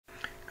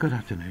Good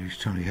afternoon, it's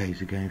Tony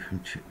Hayes again from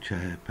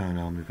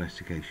Paranormal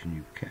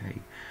Investigation UK,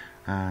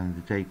 and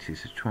the date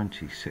is the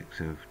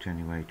 26th of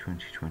January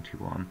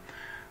 2021.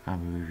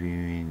 I'm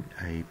reviewing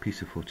a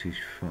piece of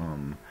footage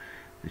from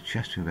the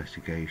Cheshire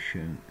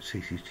investigation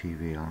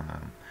CCTV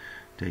alarm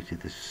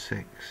dated the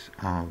 6th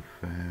of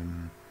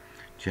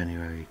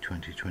January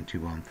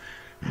 2021,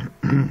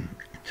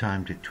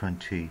 timed at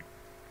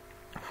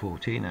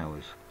 20:14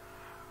 hours.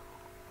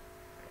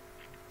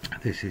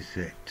 This is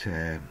at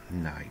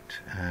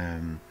night.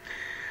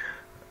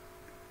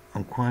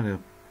 I'm quite a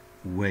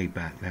way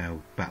back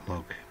now,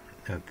 backlog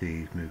of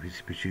these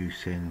movies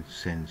producing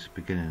since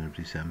beginning of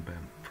December.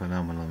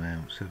 Phenomenal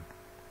amounts of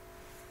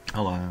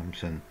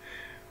alarms, and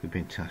we've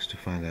been tasked to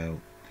find out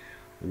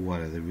what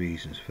are the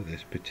reasons for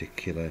this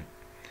particular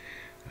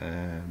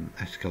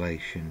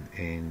escalation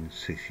in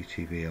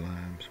CCTV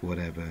alarms,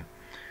 whatever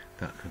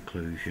that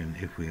conclusion,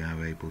 if we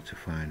are able to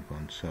find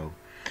one. So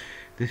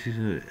this is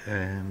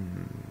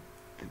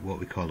what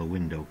we call a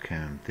window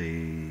cam.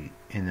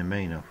 In the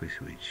main office,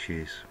 which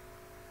is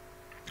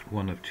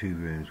one of two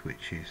rooms,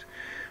 which is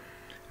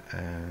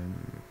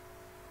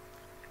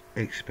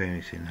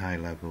experiencing high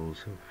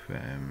levels of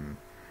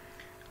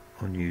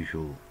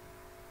unusual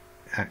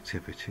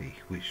activity,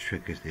 which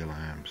triggers the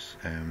alarms,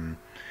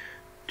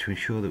 to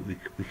ensure that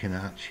we can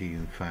actually,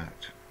 in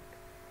fact,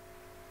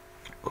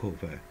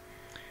 cover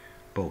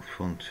both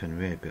front and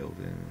rear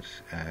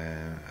buildings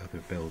of the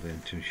building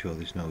to ensure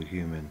there's no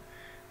human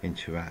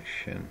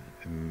interaction.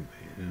 In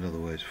other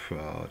words,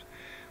 fraud.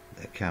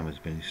 A camera's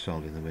been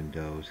installed in the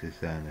windows. There's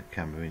then a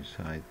camera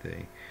inside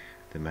the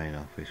main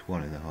office,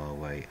 one in the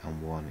hallway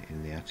and one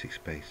in the attic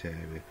space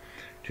area,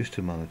 just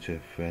to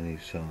monitor for any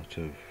sort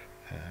of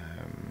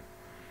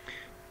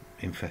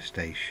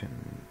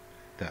infestation,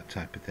 that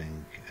type of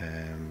thing.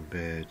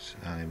 Birds,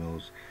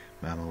 animals,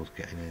 mammals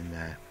getting in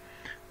there,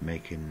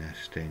 making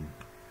nesting,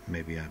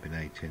 maybe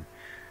hibernating.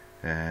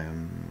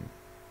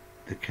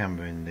 The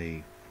camera in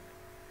the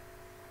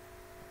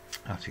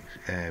attic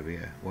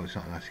area, well, it's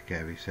not an attic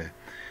area, it's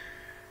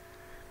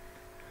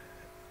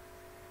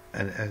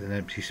an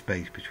empty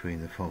space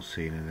between the false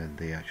ceiling and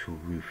the actual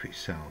roof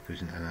itself. There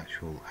isn't an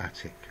actual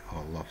attic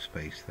or loft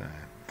space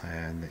there,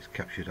 and it's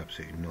captured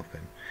absolutely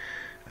nothing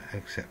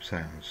except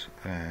sounds,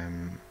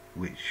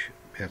 which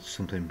had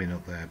something been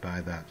up there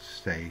by that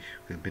stage,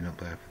 had been up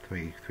there for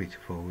three to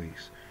 4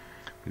 weeks,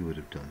 we would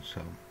have done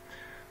so.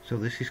 So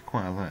this is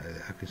quite a lot.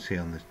 I can see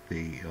on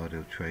the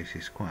audio trace,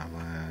 it's quite a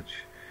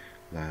large,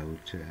 loud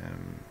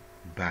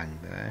bang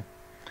there,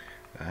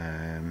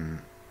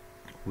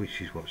 which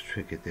is what's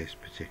triggered this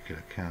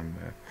particular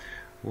camera.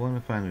 What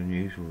I find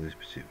unusual with this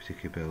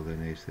particular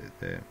building is that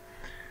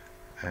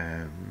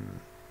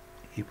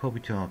you're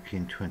probably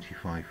talking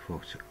 25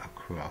 foot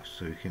across,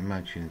 so you can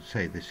imagine,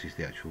 say this is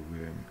the actual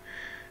room,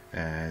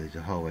 there's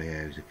a hallway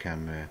here, there's a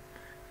camera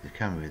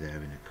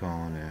there in the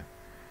corner,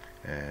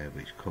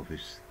 which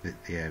covers the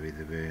area of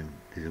the room.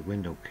 There's a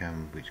window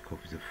cam which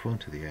covers the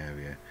front of the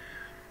area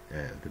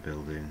of the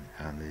building,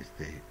 and there's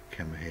the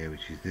camera here,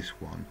 which is this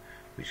one,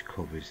 which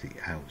covers the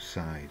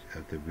outside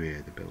of the rear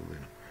of the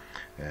building,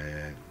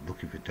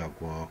 looking for dog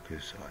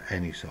walkers or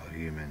any sort of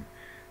human,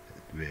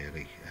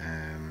 really.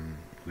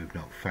 We've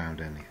not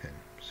found anything.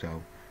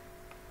 So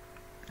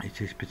it's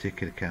this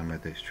particular camera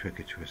that's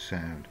triggered to a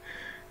sound.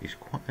 It's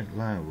quite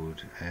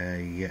loud,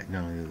 yet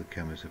none of the other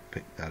cameras have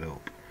picked that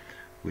up,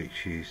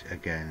 which is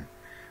again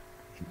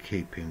in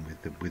keeping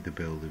with the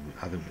building.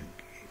 I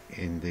think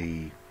in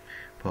the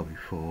probably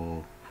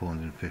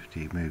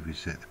 450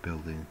 movies that the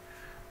building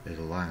is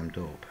alarmed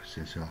up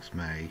since last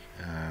May,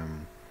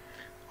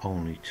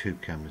 only 2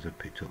 cameras have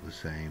picked up the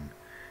same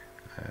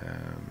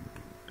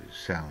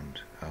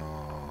sound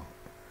or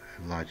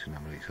light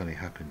anomaly. It's only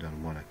happened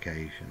on one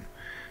occasion.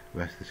 The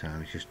rest of the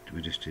time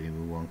we're just dealing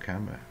with one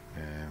camera.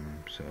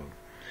 So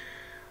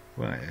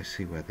right, let's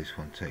see where this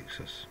one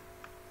takes us.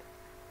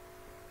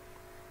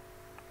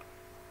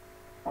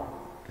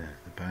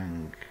 There's the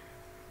bang.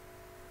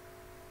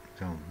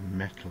 It's all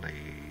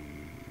metally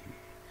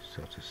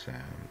sort of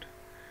sound.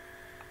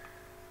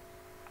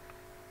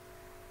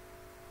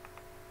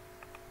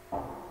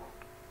 Okay.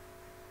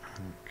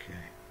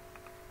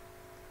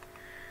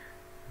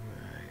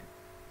 Right.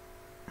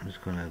 I'm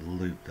just going to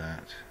loop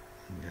that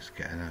and just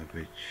get an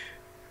average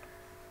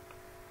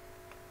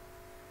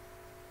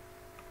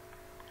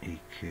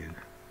EQ.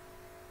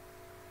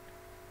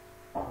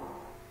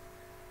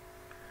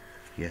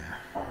 Yeah.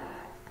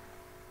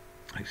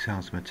 It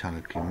sounds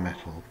metallic in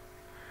metal.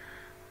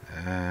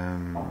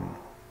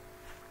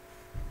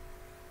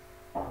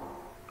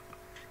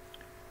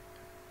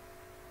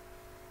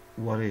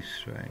 What is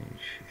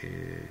strange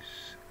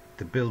is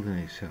the building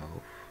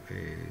itself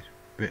is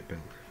brick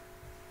built,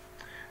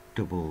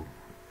 double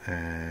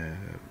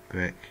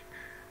brick,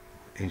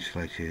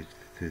 insulated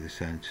through the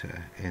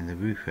centre. In the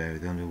roof area,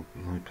 the only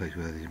place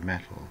where there's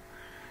metal,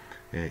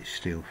 it's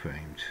steel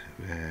framed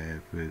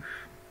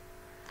roof.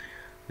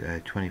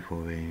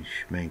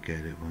 24-inch main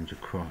gate that runs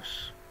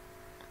across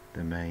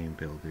the main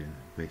building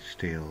with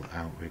steel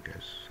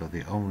outriggers. So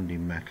the only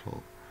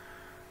metal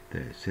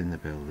that's in the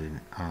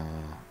building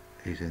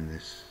is in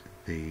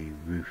the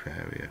roof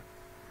area.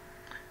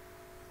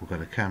 We've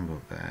got a camera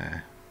up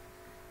there,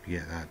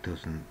 yet that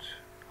doesn't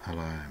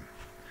alarm.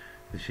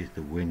 This is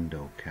the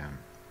window camera.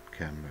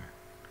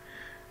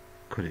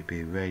 Could it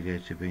be a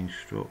radiator being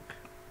struck?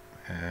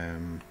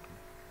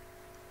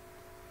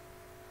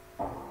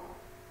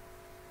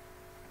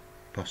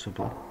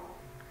 Possibly.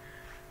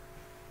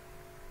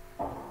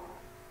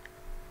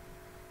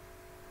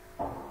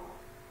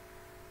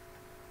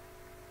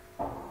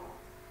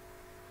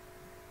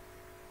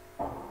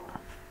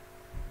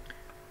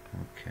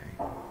 Okay.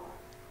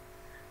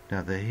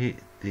 Now the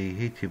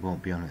heater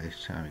won't be on at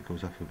this time. It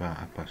goes off about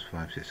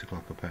 5:30, 6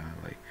 o'clock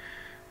apparently.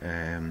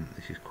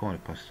 This is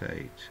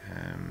 8:15.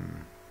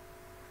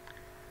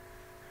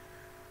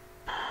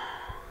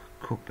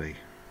 Could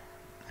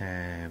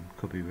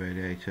be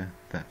radiator,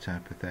 that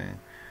type of thing.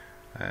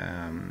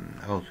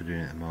 All we're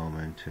doing at the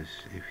moment is,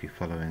 if you're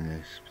following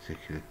this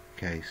particular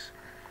case,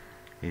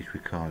 is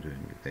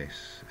recording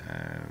this,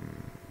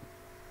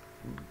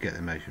 get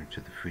the measurement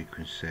of the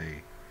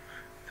frequency,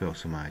 throw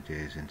some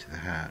ideas into the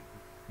hat,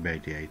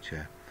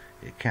 radiator.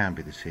 It can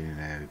be the ceiling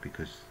area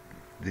because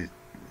there's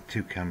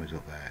 2 cameras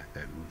up there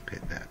that will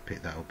pick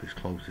that up. It's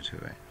closer to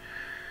it.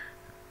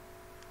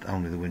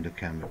 Only the window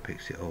camera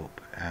picks it up,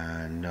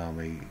 and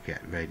normally you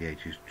get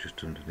radiators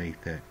just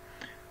underneath it.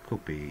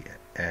 Could be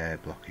air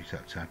blockage,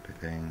 that type of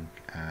thing,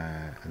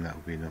 and that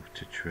will be enough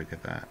to trigger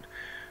that.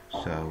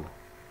 So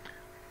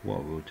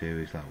what we'll do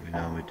is, like we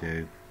normally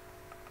do,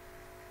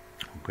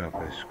 we'll grab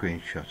a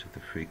screenshot of the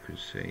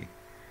frequency,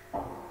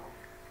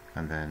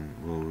 and then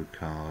we'll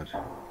record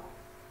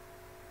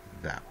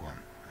that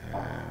one.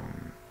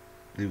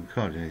 The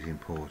recording is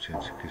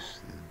important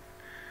because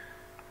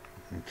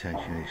the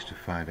intention is to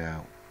find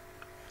out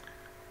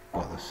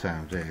what the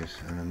sound is,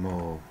 and the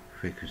more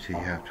frequency you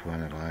have to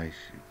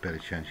analyse, better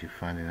chance of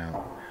finding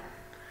out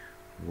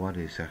what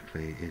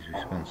exactly is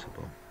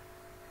responsible.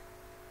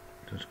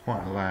 So it's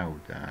quite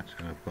loud, that,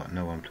 and I've got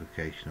no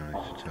amplification on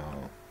it at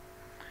all.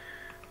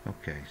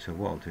 Okay, so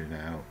what I'll do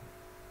now,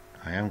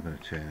 I am going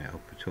to turn it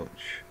up a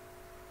touch,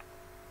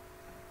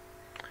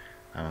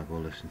 and I'll go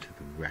listen to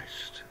the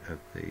rest of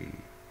the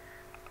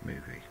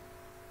movie.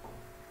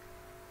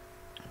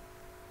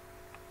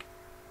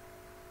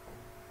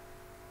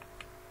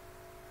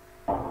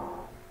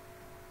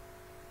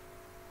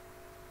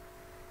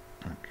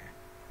 Okay.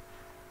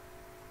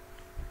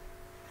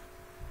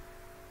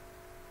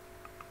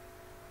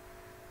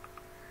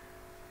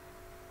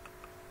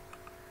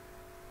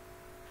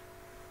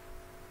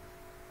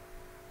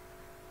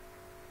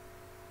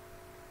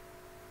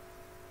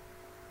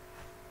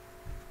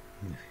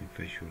 Nothing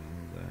visual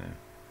there.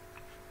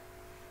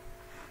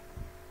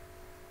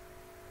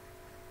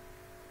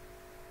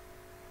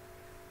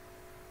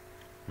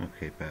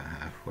 Okay, about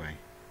halfway.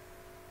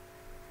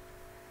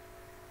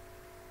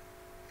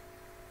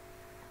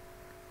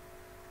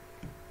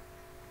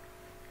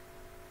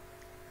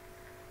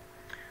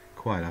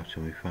 Quite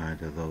often we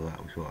find, although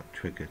that was what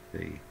triggered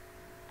the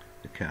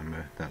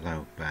camera, that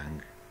loud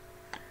bang,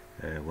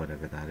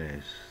 whatever that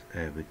is,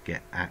 we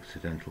get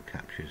accidental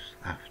captures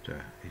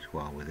after as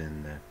well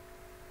within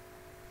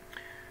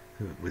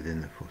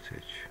the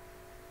footage.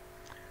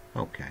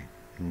 Okay,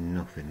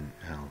 nothing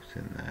else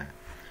in there.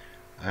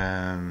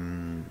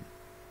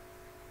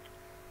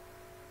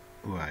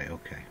 Right,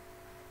 okay.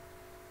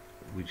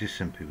 We just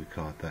simply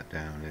record that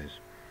down as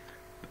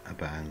a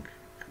bang,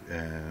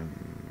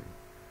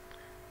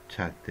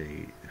 tag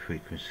the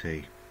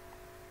frequency,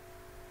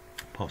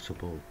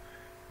 possible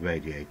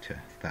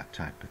radiator, that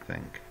type of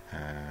thing.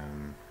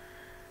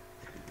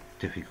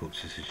 Difficult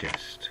to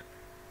suggest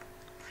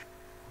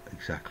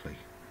exactly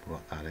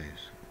what that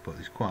is, but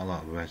there's quite a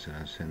lot of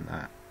resonance in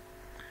that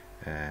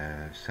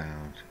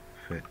sound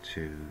for it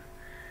to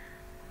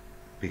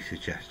be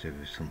suggestive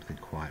of something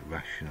quite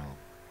rational.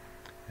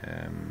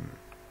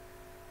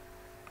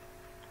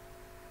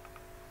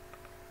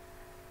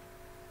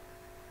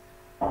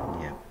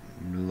 Yeah,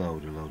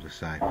 load of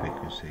side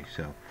frequency,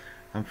 so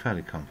I'm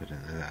fairly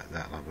confident that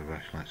that'll have a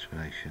rational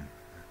explanation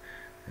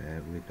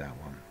with that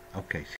one. Okay,